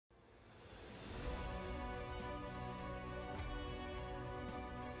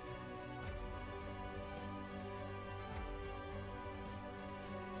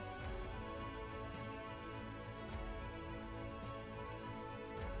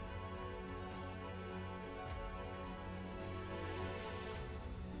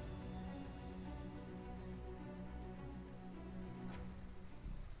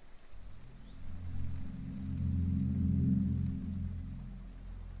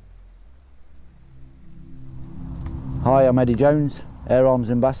Hi, I'm Eddie Jones, Air Arms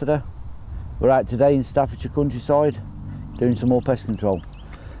Ambassador. We're out today in Staffordshire countryside doing some more pest control.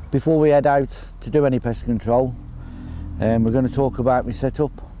 Before we head out to do any pest control, we're going to talk about my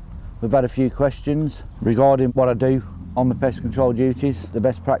setup. We've had a few questions regarding what I do on my pest control duties, the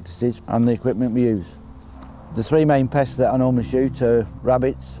best practices and the equipment we use. The three main pests that I normally shoot are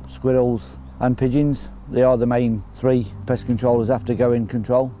rabbits, squirrels and pigeons. They are the main three pest controllers after go in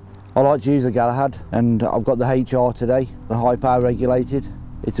control. I like to use a Galahad, and I've got the HR today, the high power regulated.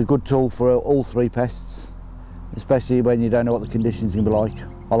 It's a good tool for all three pests, especially when you don't know what the conditions can be like.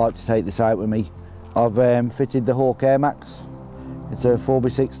 I like to take this out with me. I've fitted the Hawk Air Max. It's a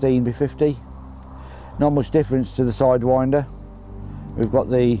 4x16x50. Not much difference to the Sidewinder. We've got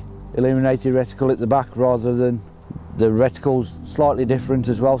the illuminated reticle at the back rather than the reticle's slightly different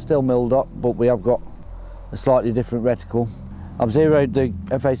as well, still milled up, but we have got a slightly different reticle. I've zeroed the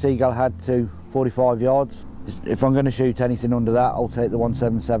FAC Galahad to 45 yards. If I'm going to shoot anything under that, I'll take the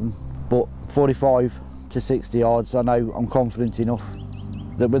 177. But 45 to 60 yards, I know I'm confident enough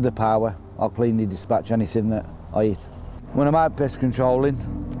that with the power, I'll cleanly dispatch anything that I hit. When I'm out pest controlling,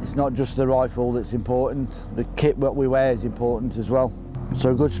 it's not just the rifle that's important. The kit that we wear is important as well.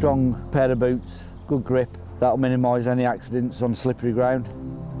 So a good strong pair of boots, good grip, that'll minimise any accidents on slippery ground.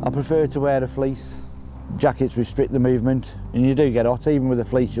 I prefer to wear a fleece. Jackets restrict the movement, and you do get hot. Even with a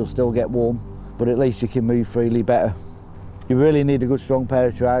fleece you'll still get warm, but at least you can move freely better. You really need a good strong pair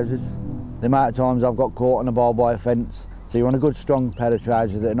of trousers. The amount of times I've got caught on a barbed wire fence, so you want a good strong pair of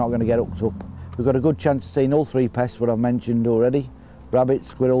trousers that are not going to get hooked up. We've got a good chance of seeing all three pests what I've mentioned already: rabbits,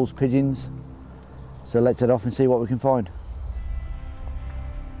 squirrels, pigeons. So let's head off and see what we can find.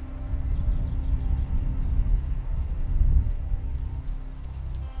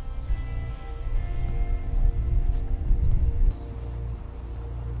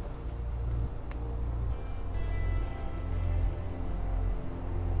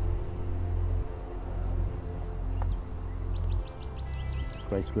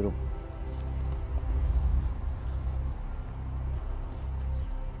 Grey squirrel.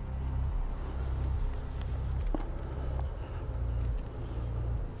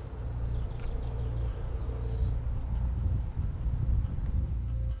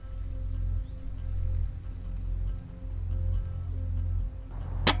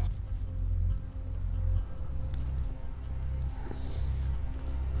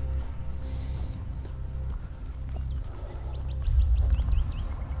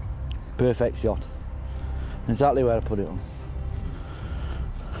 Perfect shot. Exactly where I put it on.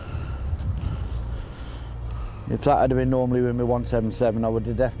 If that had been normally with my 177, I would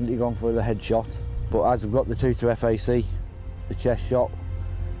have definitely gone for the headshot. But as I've got the 2-2 FAC, the chest shot,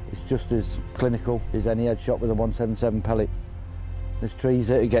 it's just as clinical as any headshot with a 177 pellet. There's trees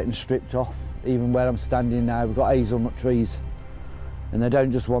that are getting stripped off. Even where I'm standing now, we've got hazelnut trees, and they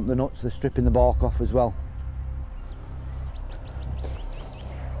don't just want the nuts, they're stripping the bark off as well.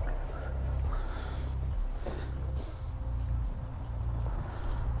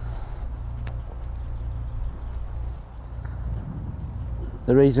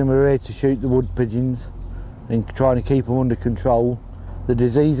 The reason we're here to shoot the wood pigeons and trying to keep them under control, the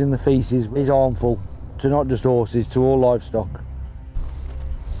disease in the faeces is harmful to not just horses, to all livestock.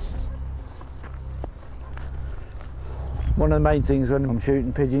 One of the main things when I'm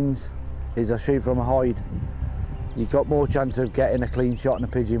shooting pigeons is I shoot from a hide. You've got more chance of getting a clean shot on a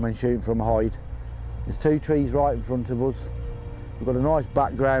pigeon when shooting from a hide. There's two trees right in front of us. We've got a nice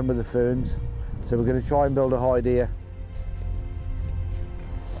background with the ferns, so we're going to try and build a hide here.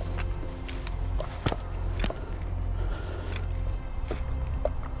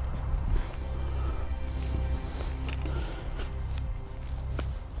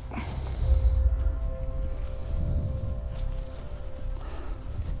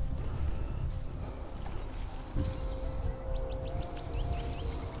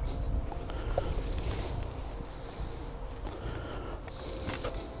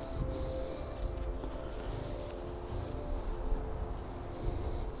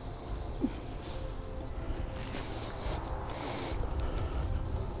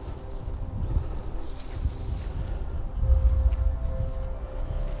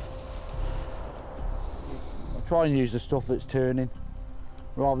 Try and use the stuff that's turning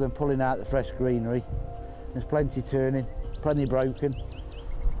rather than pulling out the fresh greenery. There's plenty turning, plenty broken.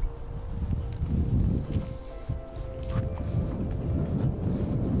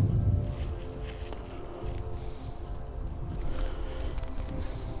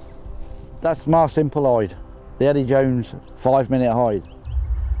 That's my simple hide, the Eddie Jones 5-minute hide,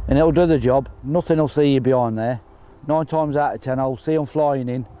 and it'll do the job. Nothing will see you behind there. 9 times out of 10 I'll see them flying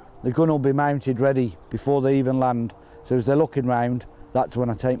in, the gun will be mounted ready before they even land, So as they're looking round, that's when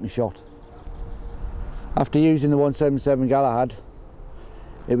I take my shot. After using the 177 Galahad,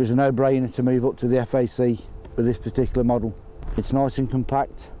 it was a no-brainer to move up to the FAC with this particular model. It's nice and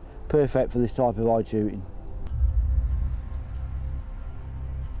compact, perfect for this type of hide shooting.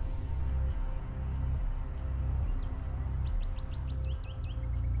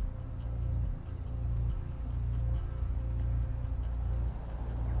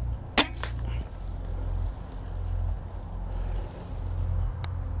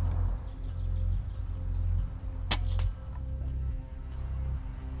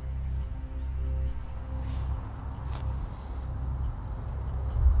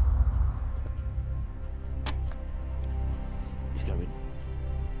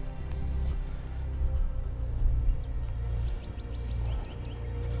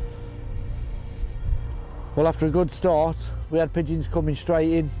 Well, after a good start, we had pigeons coming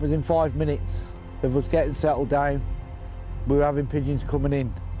straight in within 5 minutes. It was getting settled down. We were having pigeons coming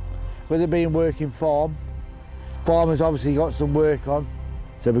in. With it being working farm, farmers obviously got some work on,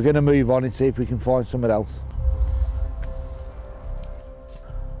 so we're going to move on and see if we can find something else.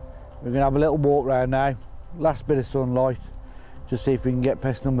 We're going to have a little walk round now, last bit of sunlight, just see if we can get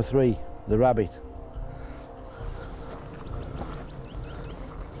pest number 3, the rabbit.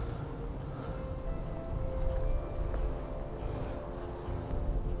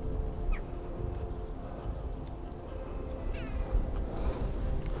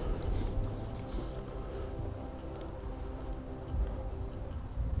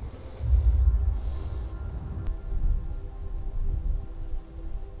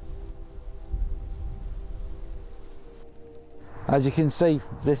 As you can see,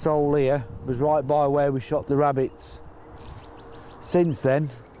 this hole here was right by where we shot the rabbits. Since then,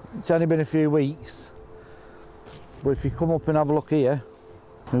 it's only been a few weeks, but if you come up and have a look here,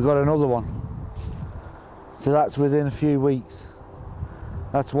 we've got another one. So that's within a few weeks.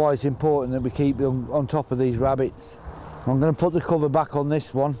 That's why it's important that we keep them on top of these rabbits. I'm going to put the cover back on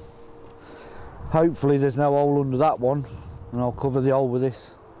this one. Hopefully there's no hole under that one, and I'll cover the hole with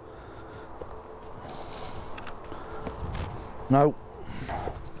this. No.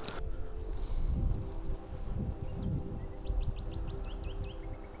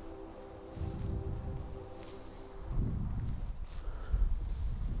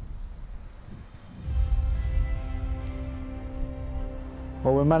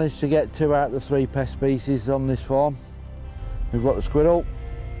 Well, we managed to get 2 out of the 3 pest species on this farm. We've got the squirrel,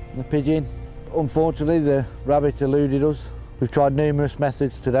 the pigeon. Unfortunately, the rabbit eluded us. We've tried numerous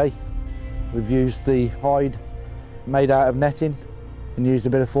methods today. We've used the hide made out of netting and used a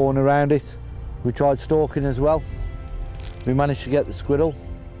bit of fawn around it. We tried stalking as well. We managed to get the squirrel,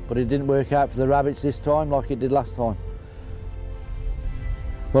 but it didn't work out for the rabbits this time like it did last time.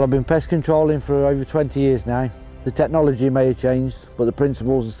 Well, I've been pest controlling for over 20 years now. The technology may have changed, but the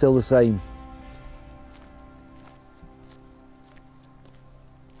principles are still the same.